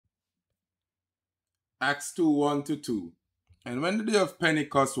Acts 2, 1-2. And when the day of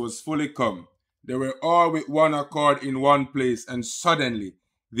Pentecost was fully come, they were all with one accord in one place, and suddenly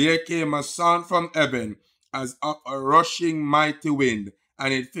there came a sound from heaven as of a rushing mighty wind,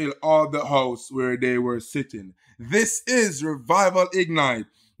 and it filled all the house where they were sitting. This is Revival Ignite,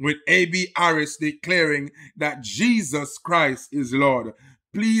 with A.B. Harris declaring that Jesus Christ is Lord.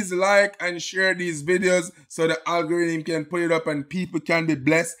 Please like and share these videos so the algorithm can put it up and people can be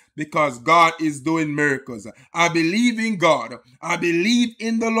blessed, because God is doing miracles. I believe in God. I believe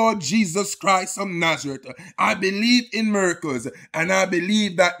in the Lord Jesus Christ of Nazareth. I believe in miracles, and I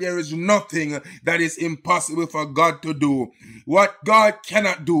believe that there is nothing that is impossible for God to do. What God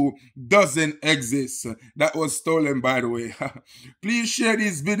cannot do doesn't exist. That was stolen, by the way. Please share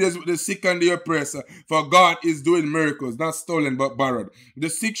these videos with the sick and the oppressed, for God is doing miracles, not stolen but borrowed. The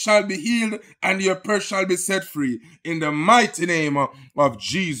sick shall be healed and the oppressed shall be set free, in the mighty name of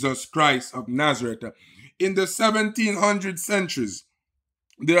Jesus Christ of Nazareth. In the 1700 centuries,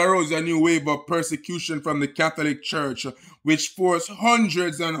 there arose a new wave of persecution from the Catholic Church, which forced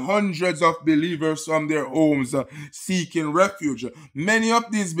hundreds and hundreds of believers from their homes seeking refuge. Many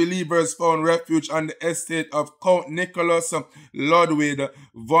of these believers found refuge on the estate of Count Nicholas Ludwig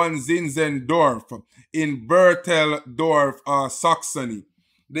von Zinzendorf in Bertheldorf, Saxony.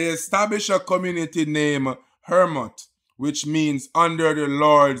 They established a community named Hermot, which means under the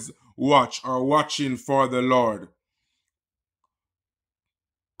Lord's watch, or watching for the Lord.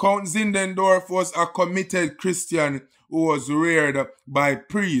 Count Zinzendorf was a committed Christian who was reared by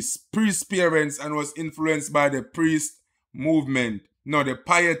priest parents, and was influenced by the the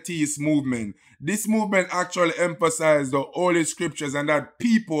Pietist movement. This movement actually emphasized the Holy Scriptures and that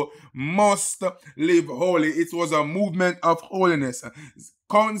people must live holy. It was a movement of holiness.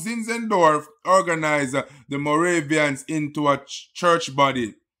 Count Zinzendorf organized the Moravians into a church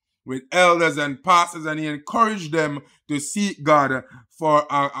body with elders and pastors, and he encouraged them to seek God for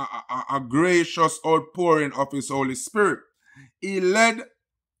a gracious outpouring of his Holy Spirit. He led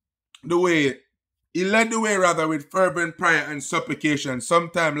the way with fervent prayer and supplication,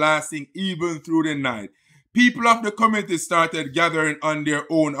 sometimes lasting even through the night. People of the community started gathering on their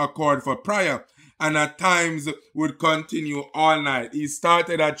own accord for prayer, and at times would continue all night. He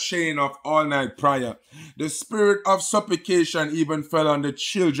started a chain of all-night prayer. The spirit of supplication even fell on the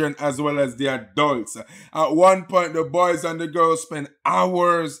children as well as the adults. At one point, the boys and the girls spent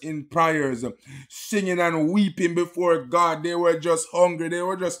hours in prayers, singing and weeping before God. They were just hungry. They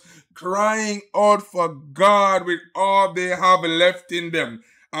were just crying out for God with all they have left in them.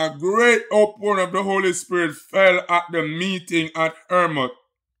 A great outpouring of the Holy Spirit fell at the meeting at Hermot,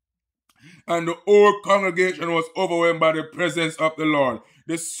 and the whole congregation was overwhelmed by the presence of the Lord.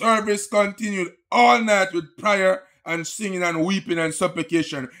 The service continued all night with prayer and singing and weeping and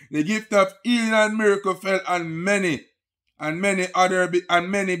supplication. The gift of healing and miracle fell on many, and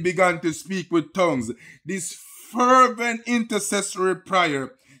many began to speak with tongues. This fervent intercessory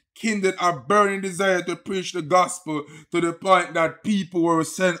prayer kindled a burning desire to preach the gospel, to the point that people were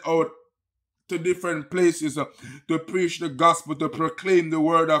sent out to different places to preach the gospel, to proclaim the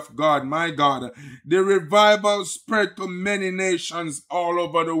word of God. My God, the revival spread to many nations all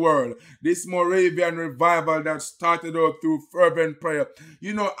over the world. This Moravian revival that started out through fervent prayer.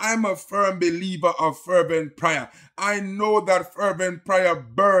 You know, I'm a firm believer of fervent prayer. I know that fervent prayer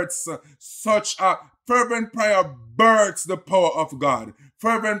births the power of God.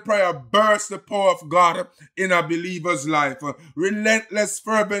 Fervent prayer bursts the power of God in a believer's life. Relentless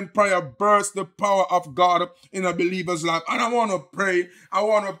fervent prayer bursts the power of God in a believer's life. And I want to pray.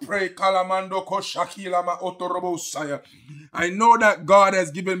 Kalamando Koshakila Ma Otorobosaya. I know that God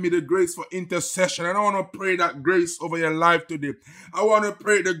has given me the grace for intercession, and I want to pray that grace over your life today. I want to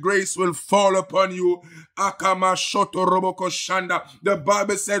pray the grace will fall upon you. Akama Shotoroboko Shanda. The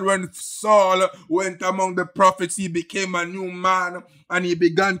Bible said when Saul went among the prophets, he became a new man and he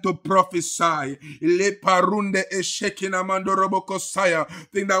began to prophesy. Le parunde eshekina mandoroboko saya. I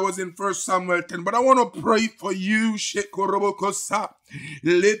think that was in 1 Samuel 10. But I want to pray for you, Shekoroboko sa.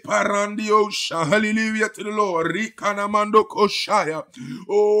 Le parandio sha. Hallelujah to the Lord. Rikana mandoko shaya.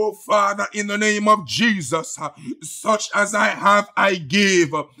 Oh Father, in the name of Jesus, such as I have, I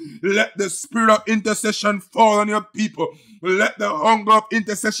give. Let the spirit of intercession fall on your people. Let the hunger of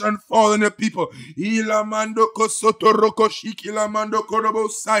intercession fall on the people. Ilamando kosotoroko shikilamando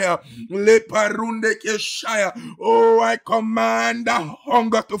korobosaya. Leparunde keshaya. Oh, I command a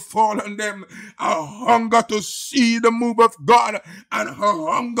hunger to fall on them. A hunger to see the move of God. And a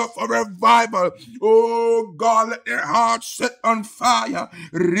hunger for revival. Oh, God, let their hearts set on fire.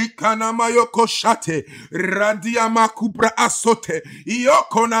 Rikanamayoko shate. Radiama kubra asote.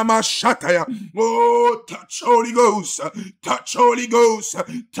 Iokonama shataya. Oh, touch Holy Ghost. Touch Holy Ghost.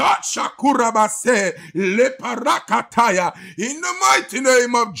 Touch Akurabase. Leparakataya. In the mighty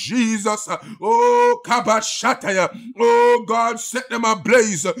name of Jesus. Oh, Kabashataya. Oh, God, set them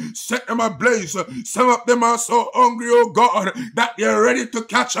ablaze. Set them ablaze. Some of them are so hungry, oh God, that they're ready to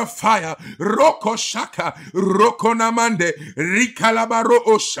catch a fire. Roko Shaka. Roko Namande. Rikalabaro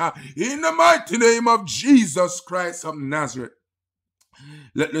Osha. In the mighty name of Jesus Christ of Nazareth.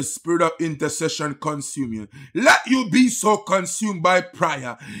 Let the spirit of intercession consume you. Let you be so consumed by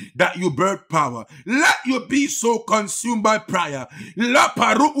prayer that you birth power. Let you be so consumed by prayer. La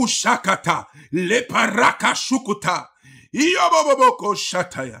paru ushakata. Le paraka shukuta. Iyoboboko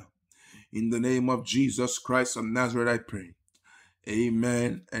shataya. In the name of Jesus Christ of Nazareth, I pray.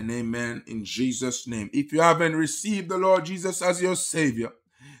 Amen and amen in Jesus' name. If you haven't received the Lord Jesus as your Savior,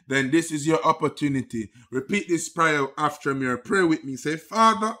 then this is your opportunity. Repeat this prayer after me or pray with me. Say,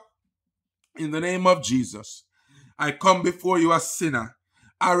 Father, in the name of Jesus, I come before you a sinner.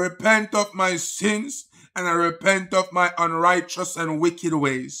 I repent of my sins and I repent of my unrighteous and wicked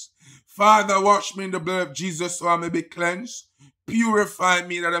ways. Father, wash me in the blood of Jesus so I may be cleansed. Purify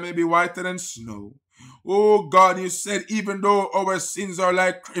me that I may be whiter than snow. Oh God, you said even though our sins are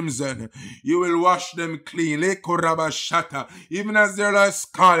like crimson, you will wash them clean. Even as they're like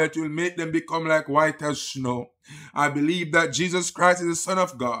scarlet, you will make them become like white as snow. I believe that Jesus Christ is the Son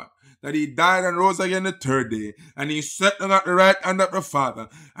of God, that he died and rose again the third day, and he sat down at the right hand of the Father,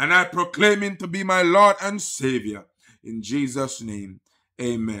 and I proclaim him to be my Lord and Savior. In Jesus' name,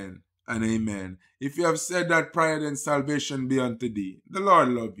 amen and amen. If you have said that prayer, then salvation be unto thee. The Lord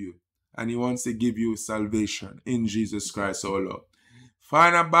love you, and he wants to give you salvation in Jesus Christ our Lord.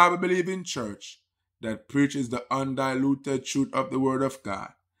 Find a Bible-believing church that preaches the undiluted truth of the Word of God,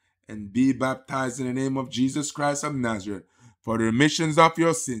 and be baptized in the name of Jesus Christ of Nazareth for the remissions of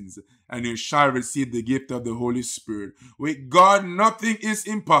your sins, and you shall receive the gift of the Holy Spirit. With God, nothing is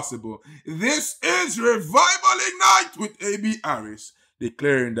impossible. This is Revival Ignite with A.B. Harris,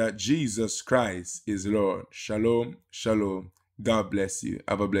 declaring that Jesus Christ is Lord. Shalom, shalom. God bless you.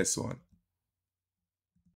 Have a blessed one.